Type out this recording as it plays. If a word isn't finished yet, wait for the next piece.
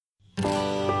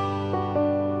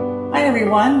Hi,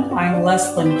 everyone. I'm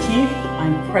Leslyn Keith.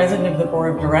 I'm president of the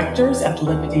board of directors at the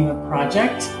Lipedema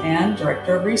Project and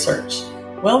director of research.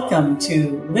 Welcome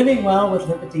to Living Well with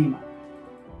Lipedema.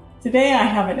 Today, I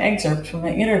have an excerpt from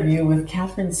an interview with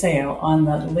Catherine Sayo on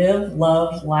the Live,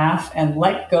 Love, Laugh, and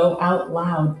Let Go Out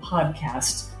Loud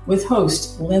podcast with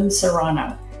host Lynn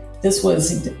Serrano. This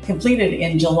was completed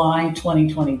in July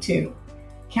 2022.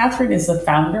 Catherine is the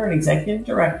founder and executive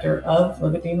director of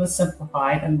Lipedema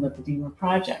Simplified and Lipedema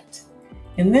Project.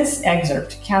 In this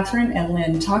excerpt, Catherine and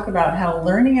Lynn talk about how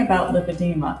learning about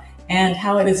lipedema and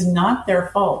how it is not their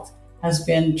fault has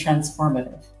been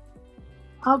transformative.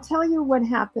 I'll tell you what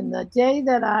happened. The day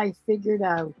that I figured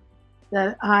out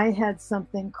that I had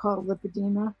something called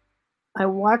lipedema, I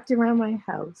walked around my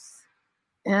house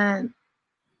and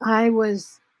I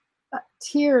was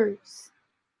tears,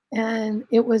 and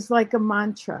it was like a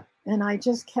mantra. And I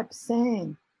just kept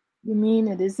saying, "You mean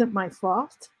it isn't my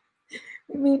fault?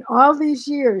 I mean, all these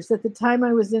years, at the time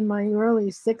I was in my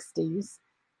early 60s,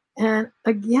 and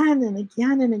again and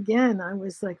again and again, I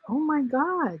was like, oh my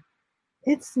God,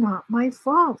 it's not my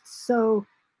fault." So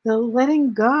the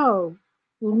letting go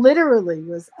literally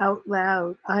was out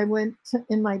loud. I went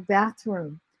in my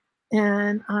bathroom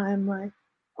and I'm like,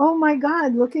 oh my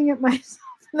God, looking at myself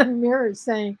in the mirror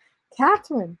saying,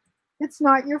 "Catherine, it's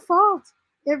not your fault.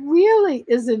 It really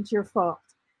isn't your fault."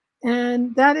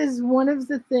 And that is one of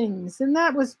the things. And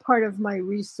that was part of my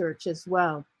research as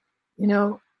well. You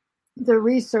know, the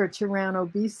research around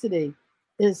obesity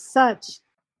is such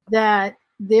that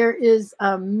there is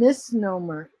a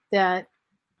misnomer that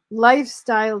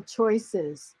lifestyle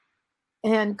choices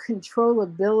and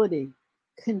controllability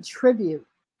contribute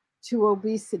to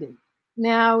obesity.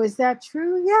 Now, is that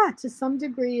true? Yeah, to some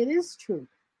degree it is true.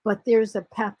 But there's a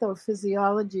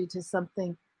pathophysiology to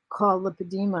something called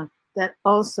lipedema that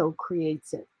also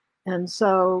creates it. And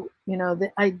so, you know, the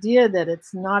idea that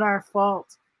it's not our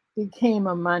fault became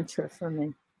a mantra for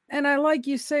me. And I like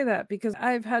you say that because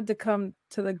I've had to come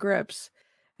to the grips,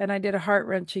 and I did a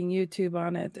heart-wrenching YouTube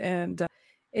on it. And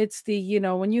it's the, you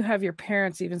know, when you have your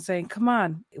parents even saying, "Come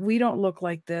on, we don't look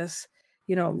like this,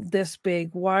 you know, this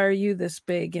big. Why are you this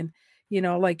big?" And, you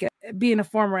know, like being a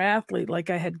former athlete, like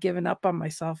I had given up on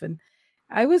myself. And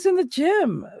I was in the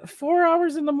gym 4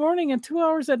 hours in the morning and 2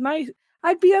 hours at night.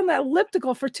 I'd be on that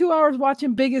elliptical for 2 hours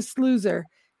watching Biggest Loser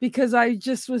because I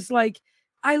just was like,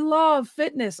 I love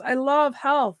fitness. I love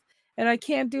health. And I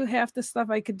can't do half the stuff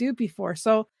I could do before.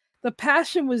 So the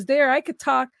passion was there. I could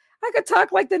talk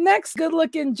like the next good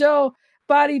looking Joe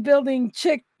bodybuilding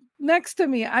chick next to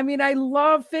me. I mean, I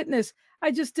love fitness.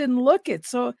 I just didn't look it.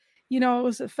 So, you know,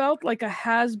 it felt like a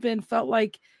has-been, felt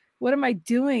like, what am I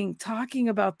doing talking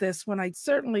about this when I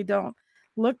certainly don't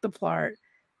look the part?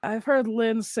 I've heard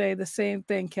Lynn say the same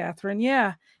thing, Catherine.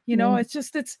 Yeah. You know, it's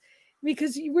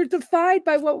because we're defined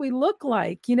by what we look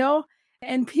like, you know,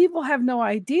 and people have no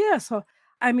idea. So,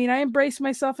 I mean, I embraced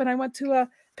myself and I went to a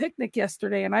picnic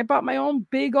yesterday and I bought my own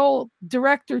big old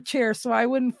director chair so I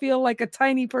wouldn't feel like a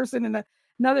tiny person in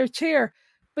another chair.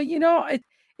 But, you know,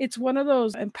 it's one of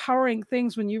those empowering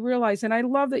things when you realize, and I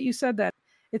love that you said that,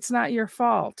 it's not your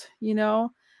fault, you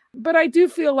know, but I do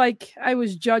feel like I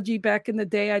was judgy back in the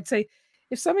day. I'd say,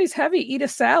 if somebody's heavy, eat a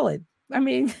salad. I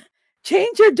mean,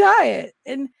 change your diet.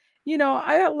 And, you know,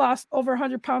 I had lost over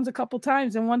 100 pounds a couple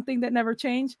times. And one thing that never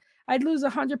changed, I'd lose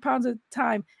 100 pounds at a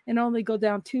time and only go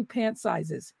down 2 pant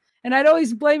sizes. And I'd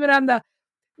always blame it on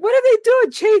what are they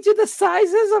doing? Changing the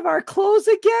sizes of our clothes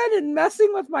again and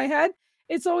messing with my head.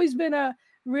 It's always been a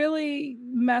really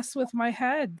mess with my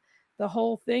head. The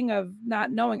whole thing of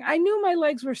not knowing. I knew my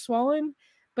legs were swollen,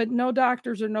 but no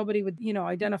doctors or nobody would, you know,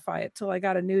 identify it till I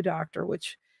got a new doctor,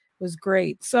 which was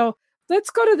great. So let's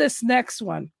go to this next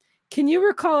one. Can you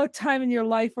recall a time in your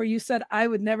life where you said, "I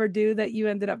would never do," that you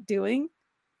ended up doing?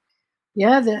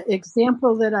 Yeah, the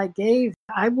example that I gave,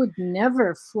 I would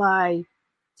never fly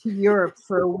to Europe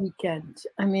for a weekend.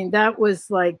 I mean, that was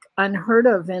like unheard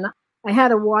of. And I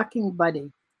had a walking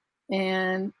buddy,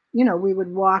 and you know, we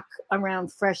would walk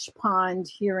around Fresh Pond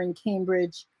here in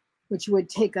Cambridge, which would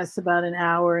take us about an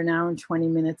hour and 20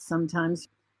 minutes sometimes.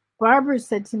 Barbara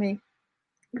said to me,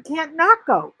 "You can't not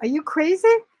go. Are you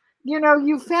crazy? You know,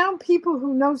 you found people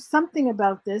who know something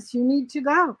about this. You need to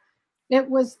go." It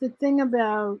was the thing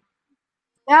about,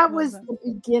 that was the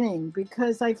beginning,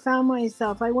 because I found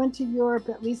myself, I went to Europe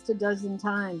at least a dozen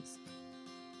times.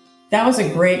 That was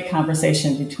a great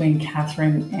conversation between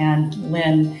Catherine and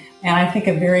Lynn, and I think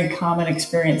a very common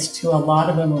experience to a lot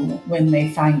of them when they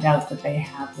find out that they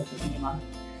have lipedema.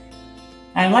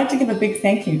 I'd like to give a big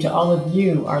thank you to all of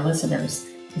you, our listeners.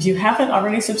 If you haven't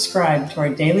already subscribed to our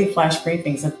daily flash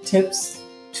briefings of tips,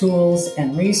 tools,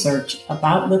 and research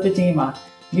about lipedema,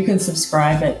 you can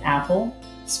subscribe at Apple,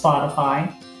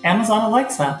 Spotify, Amazon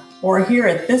Alexa, or here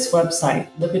at this website,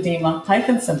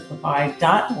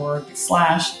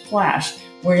 lipedema-simplified.org/flash,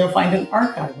 where you'll find an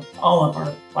archive of all of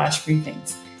our flash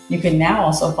briefings. You can now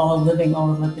also follow Living Well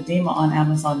with Lipedema on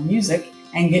Amazon Music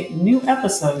and get new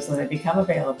episodes when they become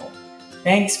available.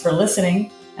 Thanks for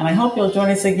listening, and I hope you'll join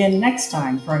us again next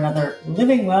time for another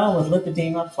Living Well with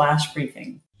Lipedema flash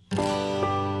briefing.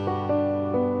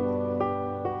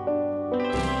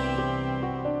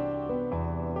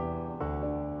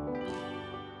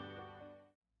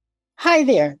 Hi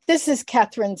there, this is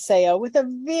Catherine Sayo with a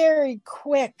very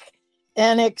quick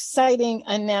and exciting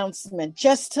announcement.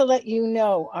 Just to let you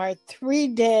know, our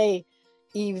 3-day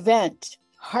event,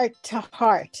 Heart to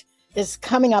Heart, is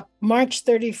coming up March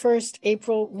 31st,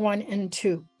 April 1 and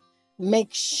 2.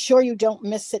 Make sure you don't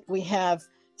miss it. We have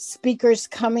speakers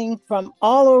coming from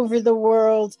all over the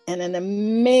world and an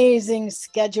amazing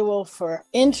schedule for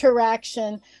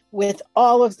interaction with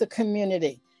all of the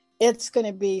community. It's going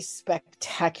to be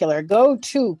spectacular. Go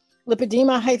to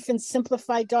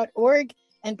lipedema-simplified.org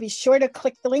and be sure to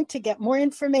click the link to get more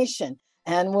information.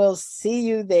 And we'll see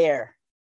you there.